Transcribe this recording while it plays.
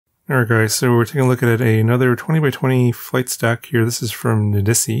Alright guys, so we're taking a look at another 20 by 20 flight stack here. This is from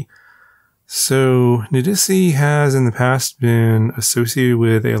NIDICI. So NIDICI has in the past been associated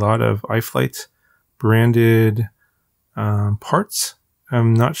with a lot of iFlight branded parts.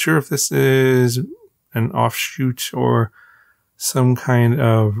 I'm not sure if this is an offshoot or some kind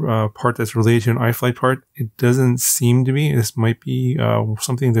of part that's related to an iFlight part. It doesn't seem to be. This might be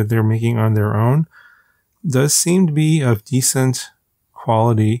something that they're making on their own. It does seem to be of decent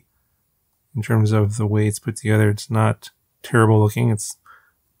quality in terms of the way it's put together. It's not terrible looking. It's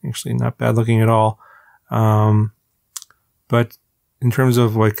actually not bad looking at all. But in terms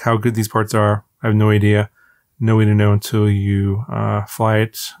of like how good these parts are, I have no idea. No way to know until you fly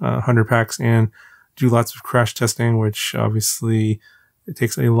it 100 packs and do lots of crash testing, which obviously it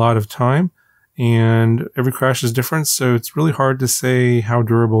takes a lot of time. And every crash is different, so it's really hard to say how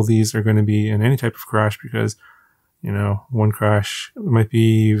durable these are going to be in any type of crash because, you know, one crash might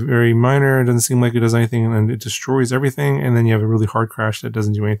be very minor, it doesn't seem like it does anything, and it destroys everything, and then you have a really hard crash that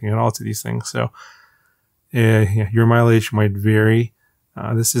doesn't do anything at all to these things. So, yeah, your mileage might vary.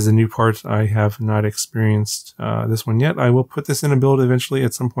 This is a new part. I have not experienced this one yet. I will put this in a build eventually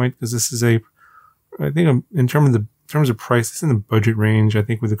at some point because this is I think in terms of price, it's in the budget range. I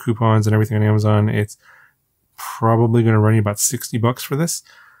think with the coupons and everything on Amazon, it's probably going to run you about $60 for this.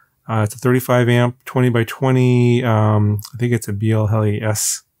 It's a 35 amp, 20 by 20. I think it's a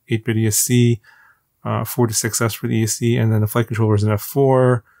BLHeli-S 8-bit ESC, 4 to 6S for the ESC, and then the flight controller is an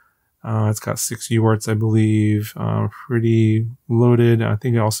F4. It's got 6 UARTs, I believe, pretty loaded. I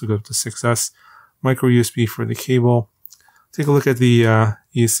think it also goes up to 6S. Micro USB for the cable. Take a look at the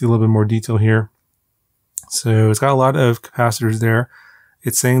ESC, a little bit more detail here. So it's got a lot of capacitors there.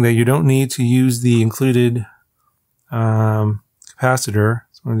 It's saying that you don't need to use the included capacitor.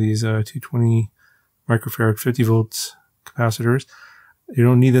 It's one of these 220 microfarad 50 volt capacitors. You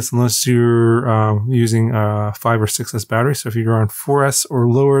don't need this unless you're using a 5 or 6S battery. So if you're on 4S or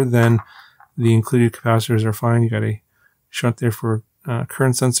lower, then the included capacitors are fine. You got a shunt there for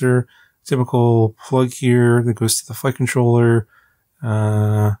current sensor. Typical plug here that goes to the flight controller.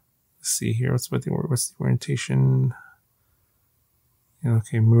 Let's see here. What's the orientation?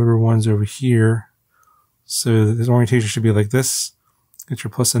 Okay, motor 1's over here. So this orientation should be like this. Get your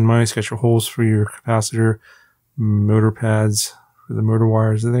plus and minus. Got your holes for your capacitor. Motor pads for the motor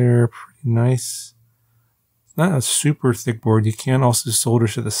wires there. Pretty nice. It's not a super thick board. You can also solder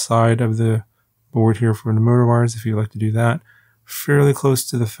to the side of the board here for the motor wires if you like to do that. Fairly close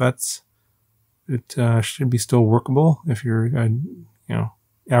to the FETs. It should be still workable if you're,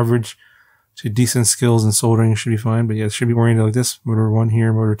 average to decent skills in soldering. Should be fine. But yeah, it should be oriented like this. Motor 1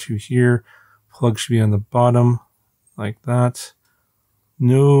 here, motor 2 here. Plug should be on the bottom like that.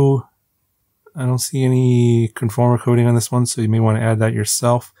 No, I don't see any conformer coating on this one, so you may want to add that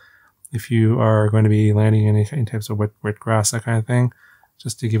yourself if you are going to be landing in any types of wet grass, that kind of thing,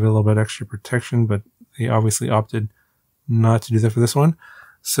 just to give it a little bit extra protection. But they obviously opted not to do that for this one.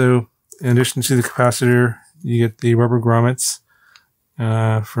 So in addition to the capacitor, you get the rubber grommets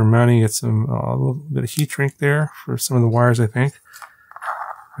for mounting. You get a little bit of heat shrink there for some of the wires, I think.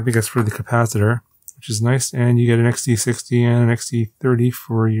 I think that's for the capacitor, which is nice. And you get an XT60 and an XT30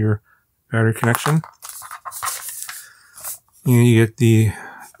 for your battery connection. And you get the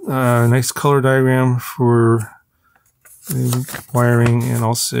nice color diagram for the wiring and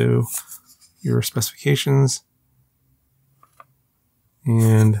also your specifications.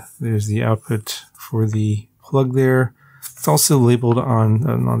 And there's the output for the plug there. It's also labeled on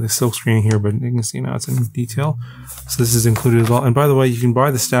the silk screen here, but you can see now it's in detail. So this is included as well. And by the way, you can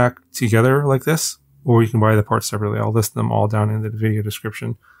buy the stack together like this, or you can buy the parts separately. I'll list them all down in the video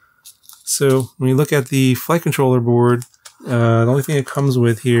description. So when you look at the flight controller board, the only thing it comes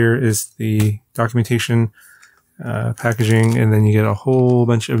with here is the documentation, packaging, and then you get a whole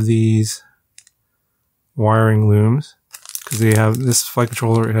bunch of these wiring looms. Because they have this flight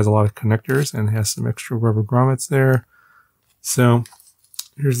controller, it has a lot of connectors and it has some extra rubber grommets there. So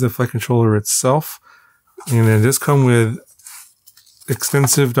here's the flight controller itself. And it does come with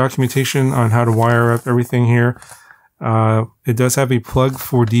extensive documentation on how to wire up everything here. It does have a plug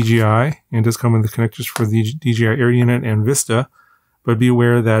for DJI, and it does come with the connectors for the DJI Air Unit and Vista. But be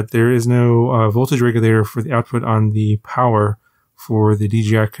aware that there is no voltage regulator for the output on the power for the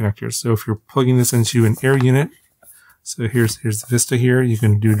DJI connectors. So if you're plugging this into an Air Unit, so here's the Vista here, you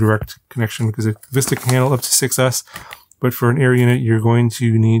can do direct connection because Vista can handle up to 6S. But for an Air Unit, you're going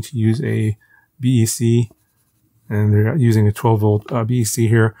to need to use a BEC, and they're using a 12 volt BEC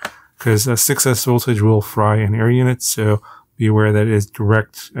here because 6S voltage will fry an Air Unit. So be aware that it is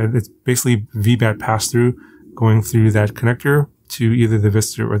direct. It's basically VBAT pass-through going through that connector to either the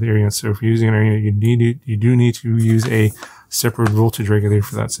Vista or the Arena. So if you're using an Arena, you do need to use a separate voltage regulator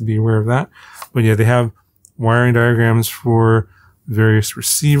for that, so be aware of that. But yeah, they have wiring diagrams for various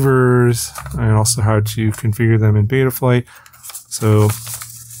receivers and also how to configure them in Betaflight. So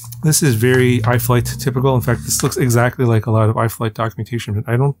this is very iFlight typical. In fact, this looks exactly like a lot of iFlight documentation, but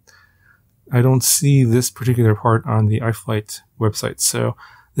I don't see this particular part on the iFlight website. So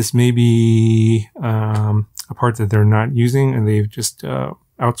this may be a part that they're not using and they've just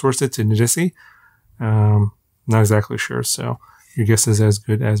outsourced it to NIDICI. Not exactly sure. So your guess is as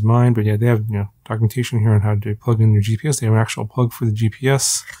good as mine. But yeah, they have documentation here on how to plug in your GPS. They have an actual plug for the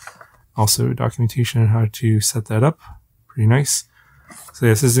GPS. Also documentation on how to set that up. Pretty nice. So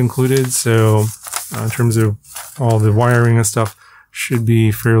this is included. So in terms of all the wiring and stuff, should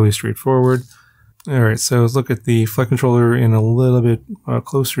be fairly straightforward. All right, so let's look at the flight controller in a little bit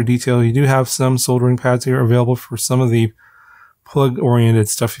closer detail. You do have some soldering pads here available for some of the plug-oriented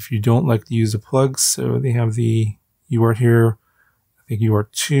stuff if you don't like to use the plugs. So they have the UART here, I think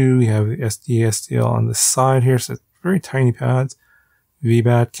UART2. You have the SD, SDL on the side here, so it's very tiny pads.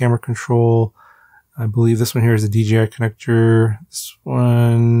 VBAT, camera control. I believe this one here is a DJI connector. This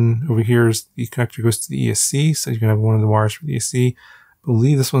one over here is the connector goes to the ESC, so you can have one of the wires for the ESC. I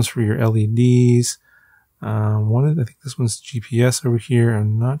believe this one's for your LEDs. I think this one's GPS over here.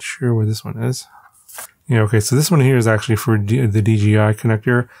 I'm not sure where this one is. Yeah, okay, so this one here is actually for the DJI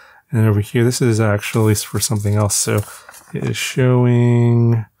connector. And then over here, this is actually for something else. So it is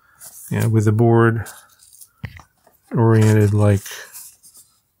showing, with the board oriented like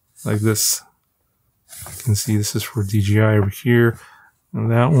this. You can see this is for DJI over here. And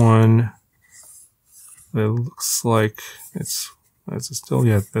that one, it looks like this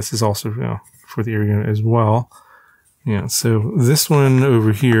is also for the area as well. Yeah, so this one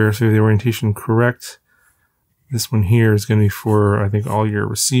over here, so the orientation correct. This one here is going to be for, I think, all your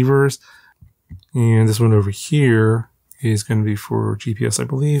receivers. And this one over here is going to be for GPS, I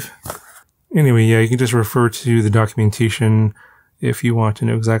believe. Anyway, yeah, you can just refer to the documentation if you want to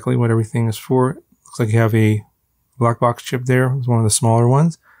know exactly what everything is for. Looks like you have a black box chip there. It's one of the smaller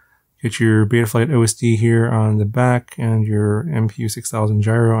ones. Get your Betaflight OSD here on the back and your MPU 6000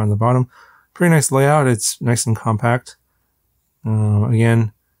 gyro on the bottom. Pretty nice layout. It's nice and compact.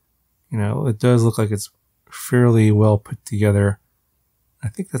 Again, it does look like it's fairly well put together. I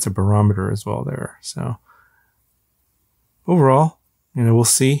think that's a barometer as well there. So overall, we'll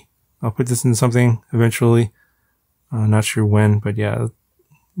see. I'll put this into something eventually. Not sure when, but yeah,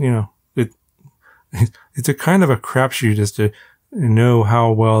 it's a kind of a crapshoot as to know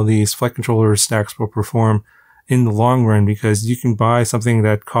how well these flight controller stacks will perform in the long run, because you can buy something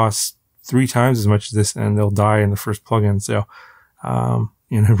that costs 3 times as much as this and they'll die in the first plug-in. So,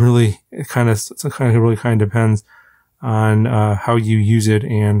 really, it really kind of depends on how you use it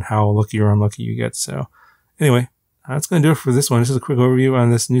and how lucky or unlucky you get. So anyway, that's going to do it for this one. This is a quick overview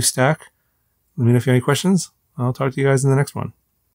on this new stack. Let me know if you have any questions. I'll talk to you guys in the next one.